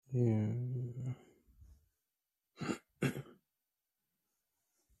Mm.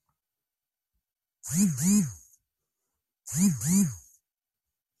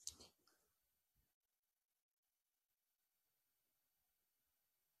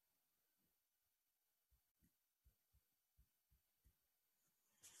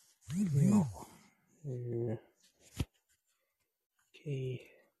 Ja. Okej.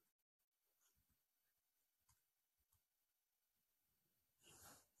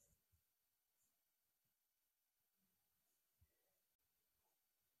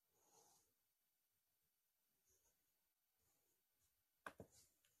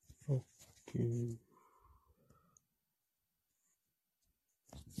 Och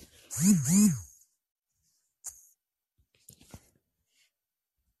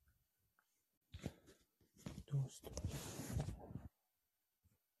då står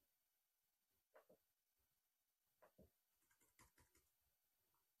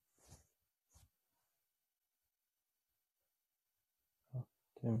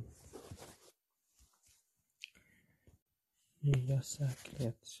det. Nya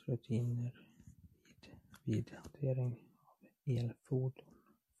säkerhetsrutiner vid hantering av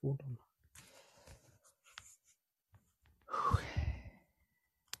elfordon.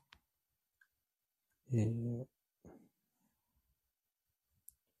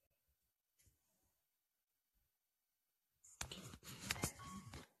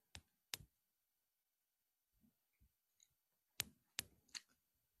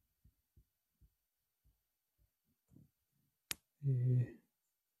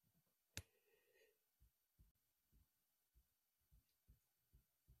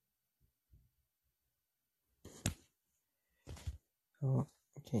 Ja,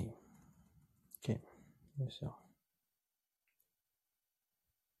 okej. Nu så.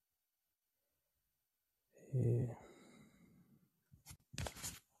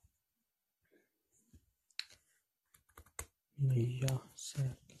 Nya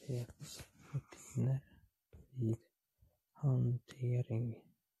säkerhetsrutiner vid hantering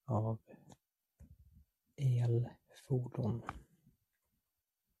av elfordon.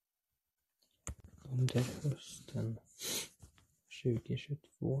 Under hösten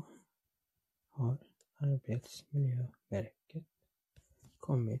 2022 har Arbetsmiljöverket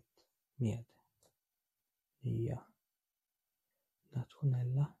kommit med nya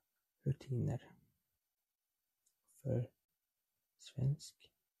nationella rutiner för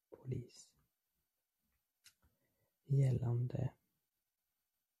svensk polis gällande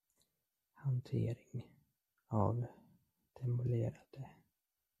hantering av demolerade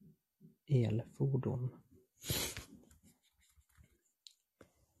elfordon.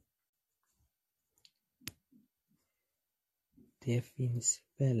 Det finns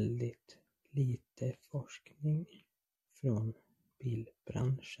väldigt lite forskning från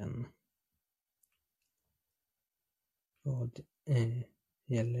bilbranschen vad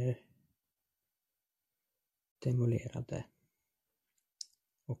gäller demolerade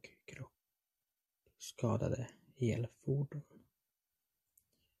och krockskadade elfordon.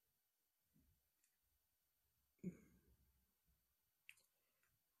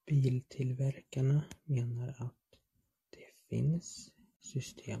 Biltillverkarna menar att det finns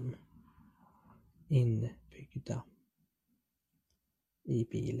system inbyggda i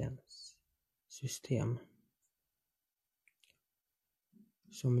bilens system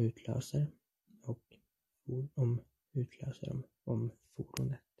som utlöser om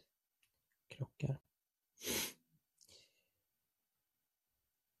fordonet krockar.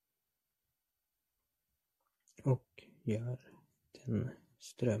 Och gör den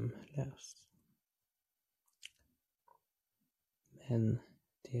strömlös. Men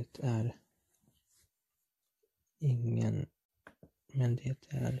det är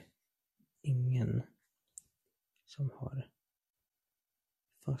ingen som har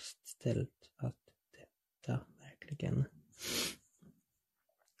fastställt att detta verkligen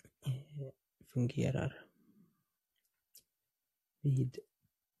fungerar vid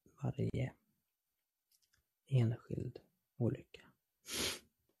varje enskild olycka.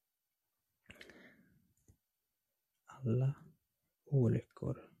 Alla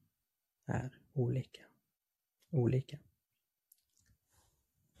olyckor är olika.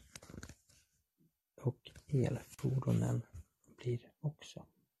 Och elfordonen blir också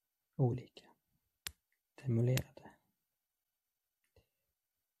olika demolerade.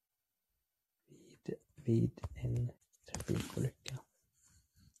 Vid en trafikolycka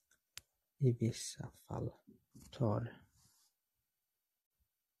i vissa fall tar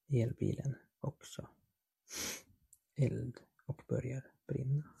elbilen också eld och börjar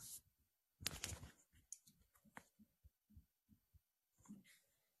brinna.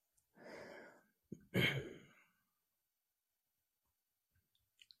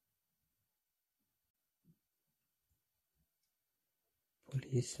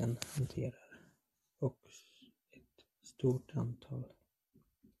 polisen hanterar också ett stort antal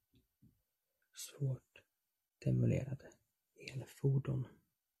svårt demolerade elfordon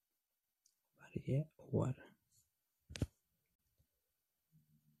varje år.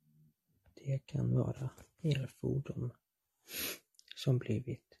 Det kan vara elfordon som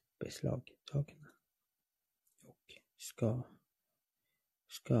blivit beslagtagna och ska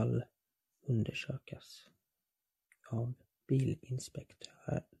undersökas av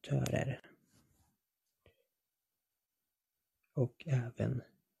bilinspektörer och även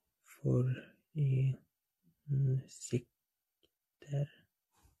forensiker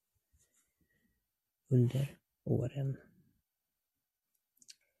under åren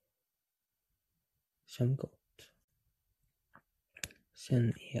som gått.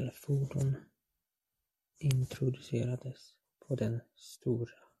 Sen elfordon introducerades på den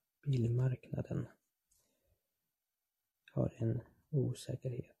stora bilmarknaden har en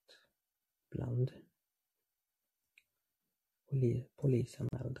osäkerhet bland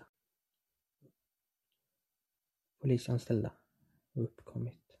polisanställda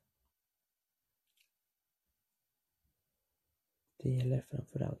uppkommit. Det gäller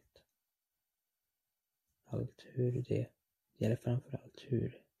framförallt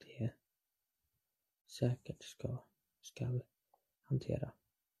hur det säkert ska hantera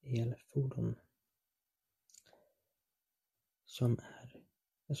elfordon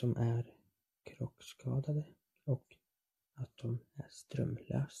som är krockskadade och att de är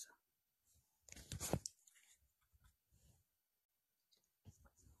strömlösa.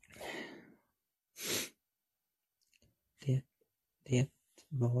 Det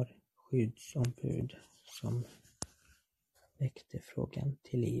var skyddsombud som väckte frågan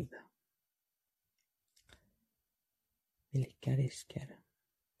till liv. Vilka risker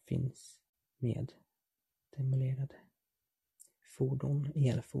finns med demolerade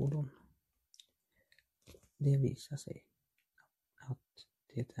elfordon? Det visar sig att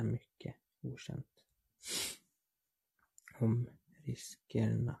det är mycket okänt om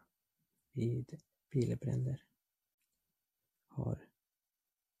riskerna vid bilbränder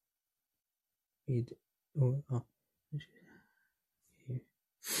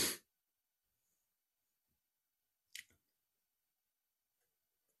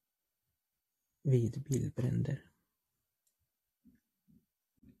vid bilbränder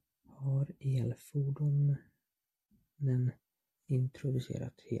har elfordonen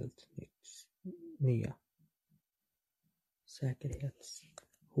introducerat helt nya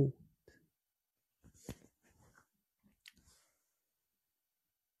säkerhetshot.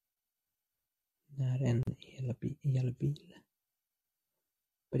 När en elbil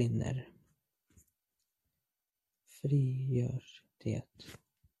brinner frigörs det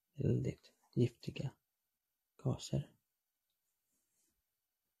väldigt giftiga gaser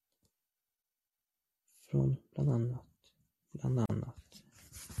från bland annat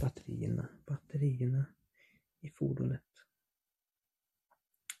batterierna i fordonet.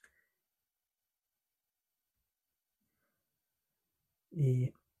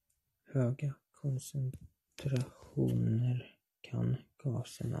 I höga koncentrationer kan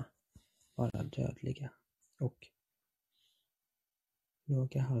gaserna vara dödliga och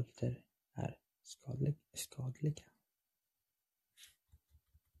låga halter är skadliga.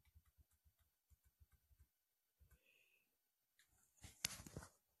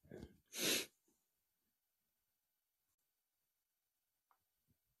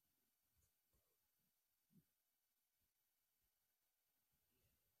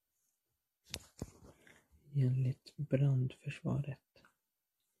 Enligt brandförsvaret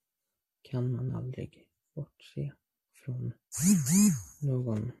kan man aldrig bortse från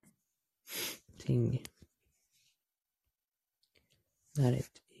någonting när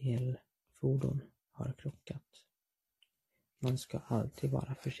ett elfordon har krockat. Man ska alltid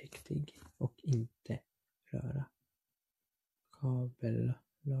vara försiktig och inte röra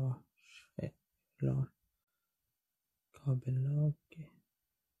kabellag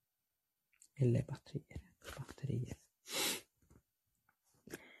eller batterier.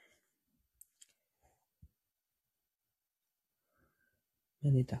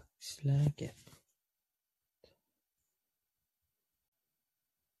 Men i dagsläget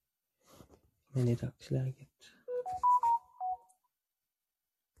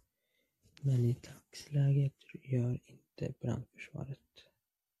gör inte brandförsvaret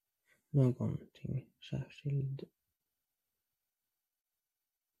någonting särskild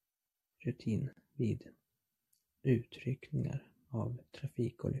rutin vid utryckningar av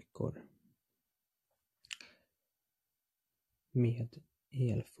trafikolyckor med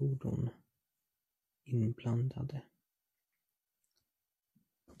elfordon inblandade.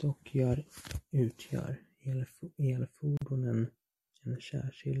 Dock utgör elfordonen en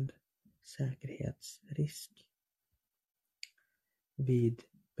särskild säkerhetsrisk vid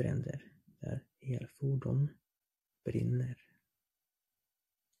bränder där elfordon brinner.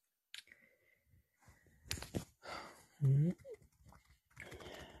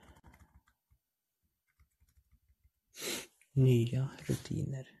 Nya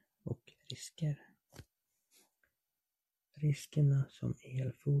rutiner och risker. Riskerna som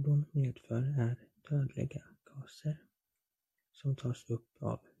elfordon medför är dödliga gaser som tas upp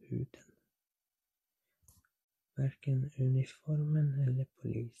av huden. Varken uniformen eller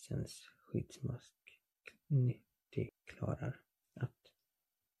polisens skyddsmask klarar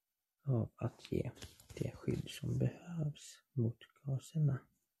av att ge det skydd som behövs mot gaserna.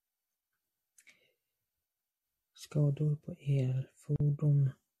 Skador på elfordon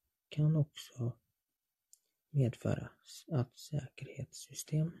kan också medföra att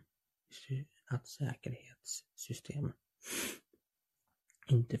säkerhetssystem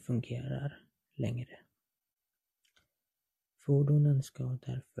inte fungerar längre. Fordonen ska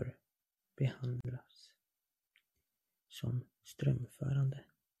därför behandlas som strömförande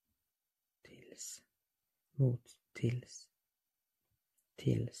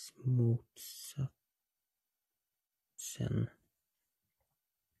tills motsatsen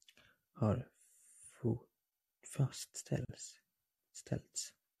har fastställts.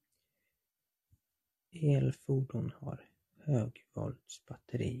 Elfordon har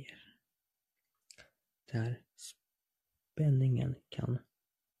högvoltsbatterier där spänningen kan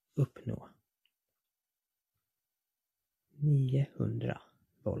uppnå 900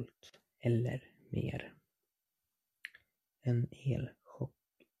 volt eller mer. En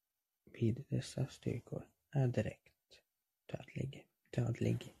elchock vid dessa styrkor är direkt dödlig.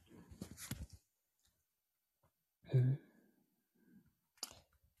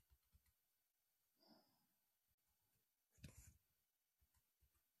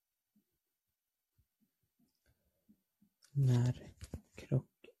 När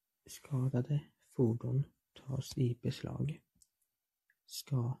krockskadade fordon tas i beslag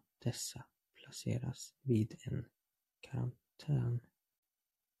ska dessa placeras vid en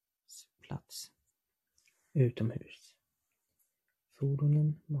karantänsplats utomhus.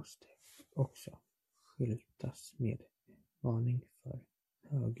 Fordonen måste också skyltas med varning för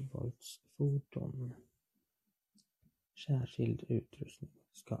högvoltsfordon. Särskild utrustning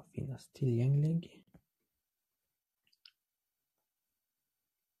ska finnas tillgänglig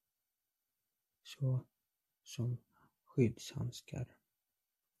så som skyddshandskar,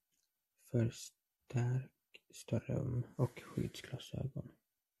 förstärkström och skyddsglasögon.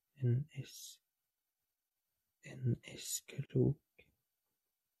 En S-krok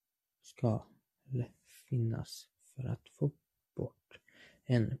ska finnas för att få bort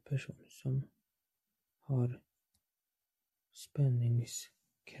en person som har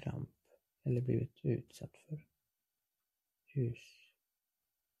spänningskramp eller blivit utsatt för ljusbåge.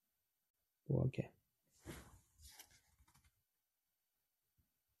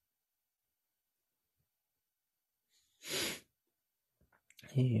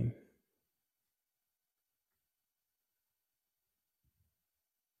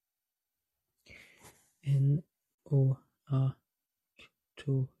 En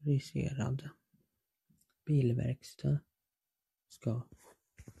oauktoriserad bilverkstad ska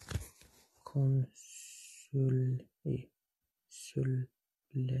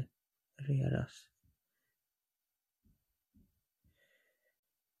konsulteras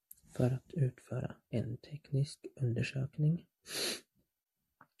för att utföra en teknisk undersökning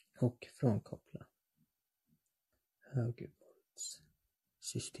och frånkoppla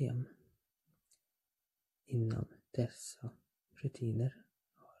högvoltssystem innan dessa rutiner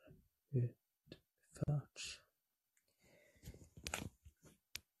har utförts.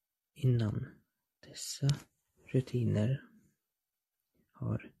 Innan dessa rutiner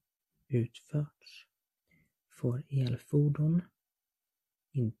har utförts får elfordon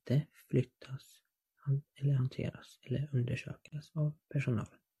inte flyttas eller hanteras eller undersökas av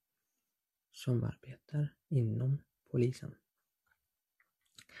personal som arbetar inom polisen.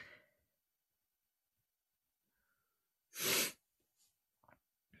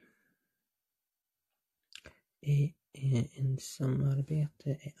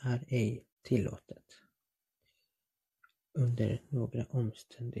 Ensamarbete är ej tillåtet. Under några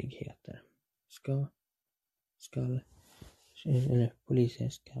omständigheter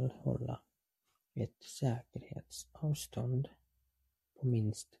polisen ska hålla ett säkerhetsavstånd på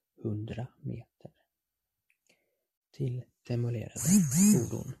minst 100 meter till demolerade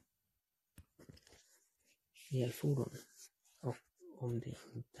elfordon om det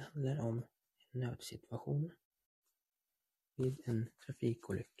inte handlar om en nödsituation vid en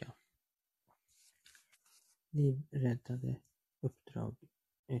trafikolycka. Livräddande uppdrag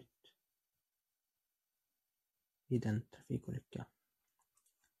 1 vid en trafikolycka.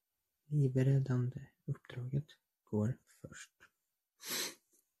 Livräddande uppdraget går först.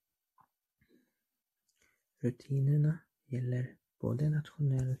 Rutinerna gäller både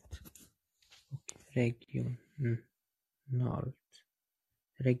nationellt och regionalt.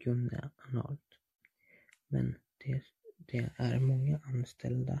 Men det är många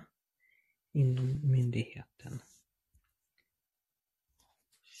anställda inom myndigheten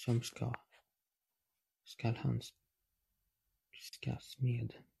som ska handskas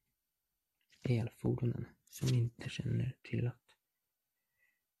med elfordonen som inte känner till att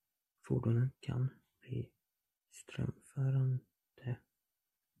fordonen kan bli strömförande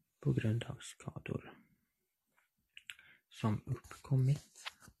på grund av skador som uppkommit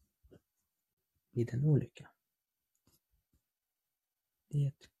vid en olycka.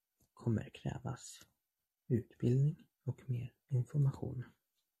 Det kommer krävas utbildning och mer information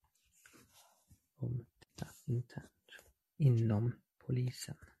om detta internt inom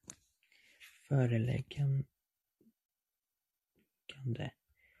polisen. Föreläggande.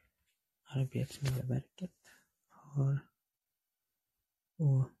 Arbetsmiljöverket har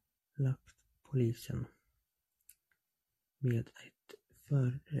ålagt polisen med ett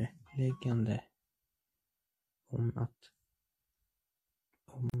föreläggande om att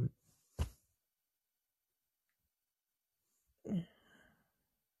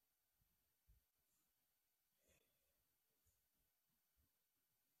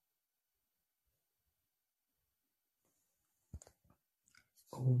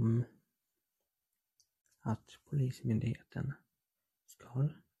polismyndigheten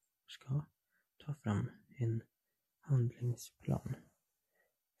ska ta fram en handlingsplan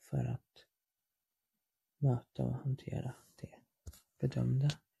för att möta och hantera de bedömda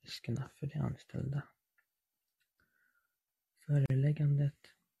riskerna för de anställda. Föreläggandet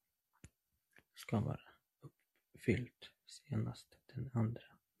ska vara uppfyllt senast den 2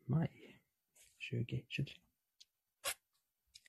 maj 2023.